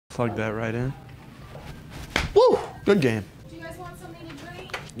Plug that right in. Woo! Good game. Do you guys want something to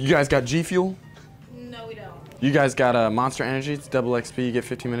drink? You guys got G Fuel? No, we don't. You guys got Monster Energy? It's double XP. You get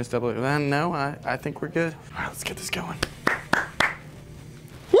 15 minutes double. No, I think we're good. All right, let's get this going.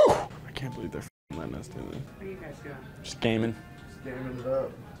 Woo! I can't believe they're letting us do this. What are you guys doing? Just gaming. Just gaming it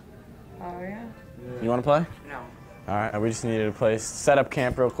up. Oh, yeah? You want to play? No. All right, we just needed a place. Set up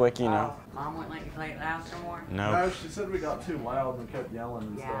camp real quick, you know. Mom wouldn't let you play it loud some more? No. No, she said we got too loud and kept yelling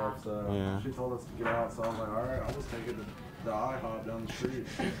and Yeah. stuff, so Yeah. she told us to get out, so I was like, all right, I'll just take it to the IHop down the street.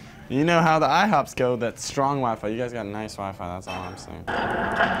 You know how the IHops go, that's strong Wi-Fi. You guys got nice Wi-Fi, that's all I'm saying.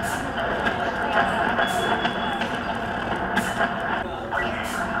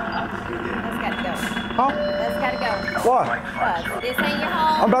 Huh? Let's gotta go. What? This ain't your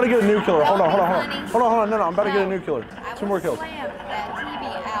home. I'm about to get a nuclear. Hold on. Funny. Hold on. No, I'm about to get a nuclear. I 2 more will kills. slam that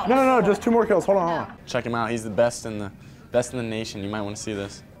TV out. No, just 2 more kills. Hold on. Check him out, he's the best in the nation. You might want to see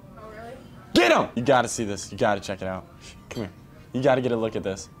this. Oh, really? Get him! You gotta see this, you gotta check it out. Come here, you gotta get a look at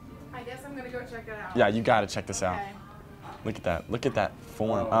this. I guess I'm gonna go check it out. Yeah, you gotta check this out. Okay. Look at that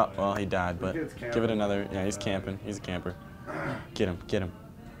form. Oh, well, he died, but This kid's give it another, yeah, he's camping, he's a camper. Get him.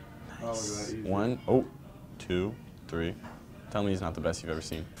 Nice. 1, 2, 3. Tell me he's not the best you've ever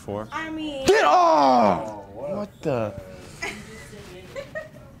seen. 4. I mean. Get off! What the?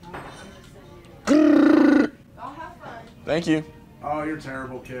 I'll have fun. Thank you. Oh, you're a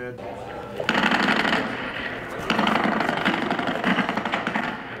terrible kid.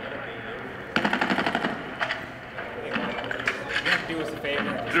 Do us a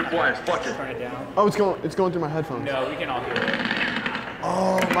favor. Zip wires, fuck it. Turn it down. Oh, it's going through my headphones. No, we can all hear it.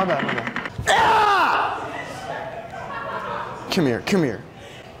 Oh, my bad. Ah! Come here.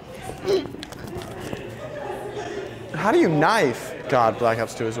 How do you knife? God, Black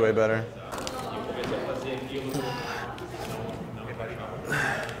Ops 2 is way better.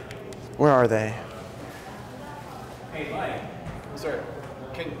 Where are they? Hey, sir,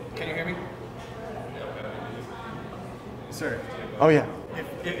 can you hear me? Sir, Oh, yeah.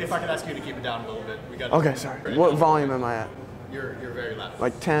 if I could ask you to keep it down a little bit, we got. Okay, sorry. What volume am I at? You're very loud.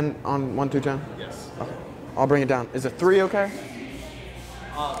 Like 10 on 1 through 10? Yes. Okay. I'll bring it down. Is it 3 okay?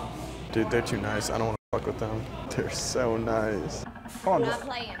 Dude, they're too nice. I don't want to fuck with them. They're so nice. Come on, Not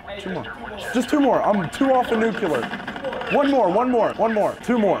playing. 2 more. Just 2 more. I'm 2 off the nuclear. 1 more.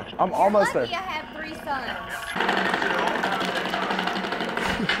 2 more. I'm almost there. Lucky I have 3 sons.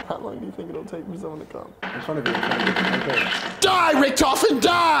 How long do you think it'll take for someone to come? In front of you. Okay. Die, Richtofen,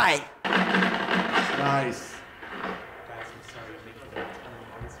 die! Nice.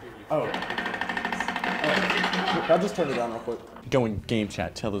 Oh. I'll just turn it down real quick. Go in game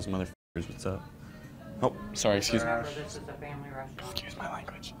chat. Tell those motherfuckers what's up. Oh, sorry. Excuse me. Remember, this is a family restaurant. Excuse my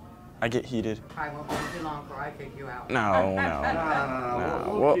language. I get heated. I won't be too long before I kick you out. No.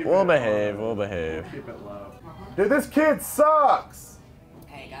 We'll keep We'll it behave. low. We'll behave. Keep it low. Dude, this kid sucks.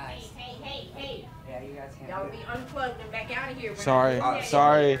 Hey, guys. Hey. Yeah, you guys Y'all can't be unplugged and back out of here. Sorry.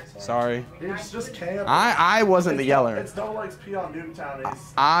 He's just camping. I wasn't the yeller. It's no likes pee on Newtown.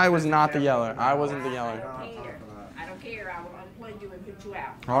 I was not the yeller. I wasn't the yeller. I don't care. I will unplug you and put you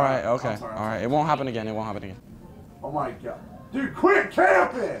out. All right. Okay. I'm sorry. All right. It won't happen again. Oh my god. Dude, quit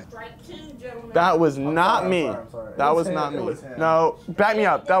camping! Strike 2, gentlemen. That was not me. I'm sorry. That It was him. not It me. was him. No, back me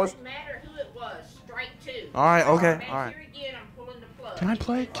up. That was. Doesn't matter who it was. Strike 2. All right. Okay. Back All right. here again, I'm pulling the plug. Can I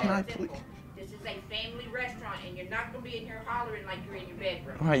play? It's Can I that simple. please? This is a family restaurant, and you're not gonna be in here hollering like you're in your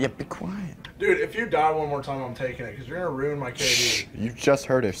bedroom. All right. Yeah. Be quiet. Dude, if you die one more time, I'm taking it, because you're gonna ruin my KD. You just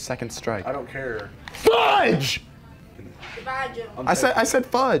heard her second strike. I don't care. Fudge! Goodbye, gentlemen. I said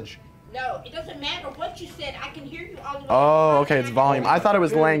fudge. No, it doesn't matter what you said. I can hear you all the way. Oh, okay. It's volume. I thought it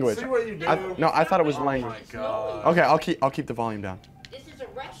was Dude, language. See what you do? No, I thought it was Oh language. my god. Okay. I'll keep the volume down. This is a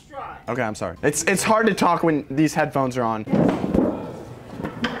restaurant. Okay. I'm sorry. It's hard to talk when these headphones are on.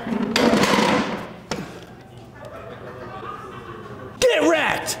 Get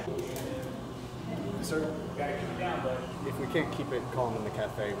wrecked! Sir, we gotta keep it down, but if we can't keep it calm in the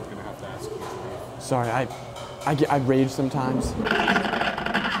cafe, we're gonna have to ask you to leave. Sorry, I rage sometimes.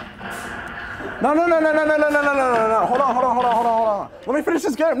 No. Hold on. Let me finish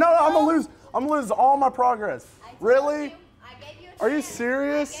this game. No, I'm gonna lose all my progress. Really? I gave you a 10. Are you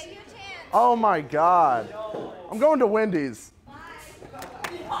serious? I gave you a 10. Oh my god. I'm going to Wendy's.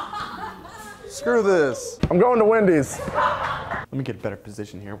 Screw this. I'm going to Wendy's. Let me get a better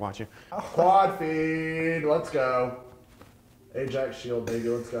position here, watch you. Quad feed. Let's go. Ajax shield, baby.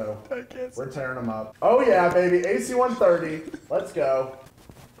 Let's go. We're tearing them up. Oh yeah, baby. AC 130. Let's go.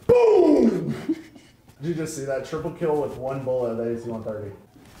 Boom! Did you just see that triple kill with 1 bullet of the AC 130?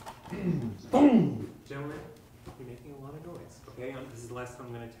 Boom! Gentlemen, you're making a lot of noise. Okay, this is the last time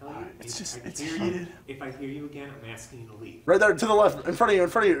I'm going to tell you. It's If just, I it's hear you- heated. If I hear you again, I'm asking you to leave. Right there, to the left, in front of you, in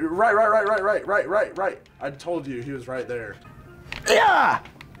front of you. Right. I told you he was right there. Yeah!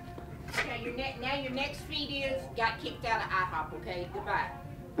 Now your next feed is got kicked out of IHop, okay? Goodbye.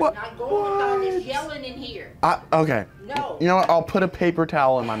 What? Not going with all this yelling in here. Okay. No. You know what? I'll put a paper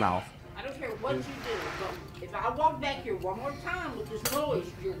towel in my mouth. I don't care what you do. But if I walk back here one more time with this noise,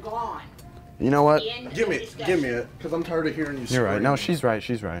 you're gone. You know what? End Give of me discussion. it, because I'm tired of hearing you You're right. scream. No, she's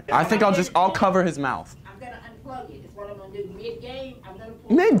right. I think I'll cover his mouth. I'm gonna unplug it. That's what I'm gonna do. Mid-game, I'm gonna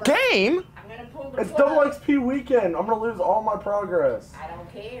pull Mid-game? I'm gonna pull the It's plug. double XP weekend. I'm gonna lose all my progress. I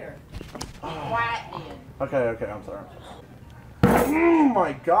don't care. Be quiet then. Okay, I'm sorry. Oh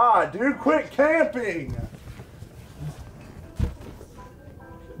my god, dude, quit camping!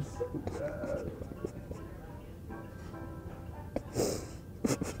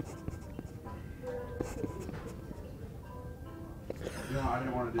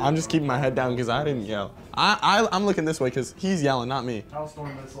 I'm just keeping my head down because I didn't yell. I'm looking this way because he's yelling, not me.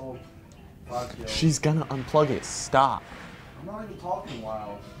 Hellstorm missile. 5 kills. She's gonna unplug it. Stop. I'm not even talking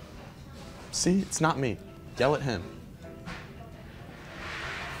loud. See, it's not me. Yell at him.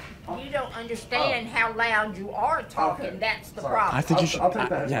 You don't understand how loud you are talking. Okay. That's the Sorry. problem. I think you should. I'll take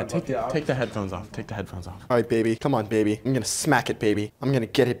the yeah, headphones off. take the headphones off. Take the headphones off. All right, baby. Come on, baby. I'm gonna smack it, baby. I'm gonna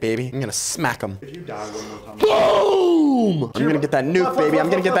get it, baby. I'm gonna smack him. If you die one more time. Boom! I'm gonna get that nuke, Left, baby. left, I'm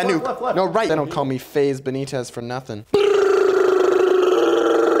gonna get that left, nuke. left. No, right. They don't call me FaZe Benitez for nothing.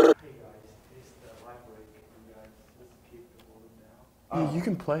 You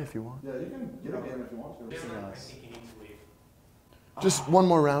can play if you want. Yeah, you can get a game if you want to. I think you need to leave. Just one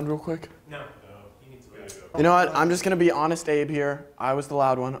more round real quick. No, you need to leave. You know what? I'm just gonna be honest Abe here. I was the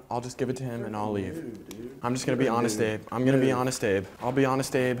loud one. I'll just give it to him and I'll leave. I'm just gonna be honest Abe. I'm gonna be honest Abe. I'll be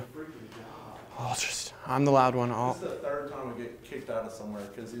honest Abe. I'm the loud one. This is the third time we get kicked out of somewhere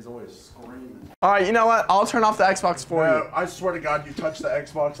because he's always screaming. All right, you know what? I'll turn off the Xbox for you. I swear to God, you touch the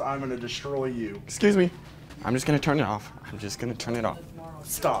Xbox, I'm gonna destroy you. Excuse me. I'm just gonna turn it off. I'm just gonna turn it off.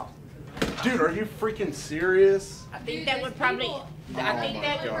 Stop. Dude, are you freaking serious? I think that would probably. I think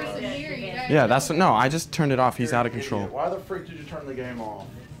that would God. really. Yeah, no. I just turned it off. He's out of control. Why the freak did you turn the game off?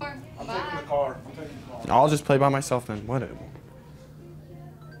 I'm taking the car. I'll just play by myself then. Whatever.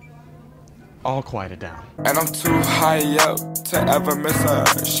 I'll quiet it down. And I'm too high up to ever miss her.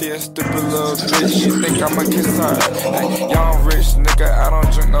 She a stupid little bitch, she think I'ma kiss her. Hey, young rich nigga, I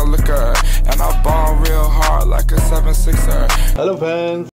don't drink no liquor. And I ball real hard like a 7-6er. Hello, fans.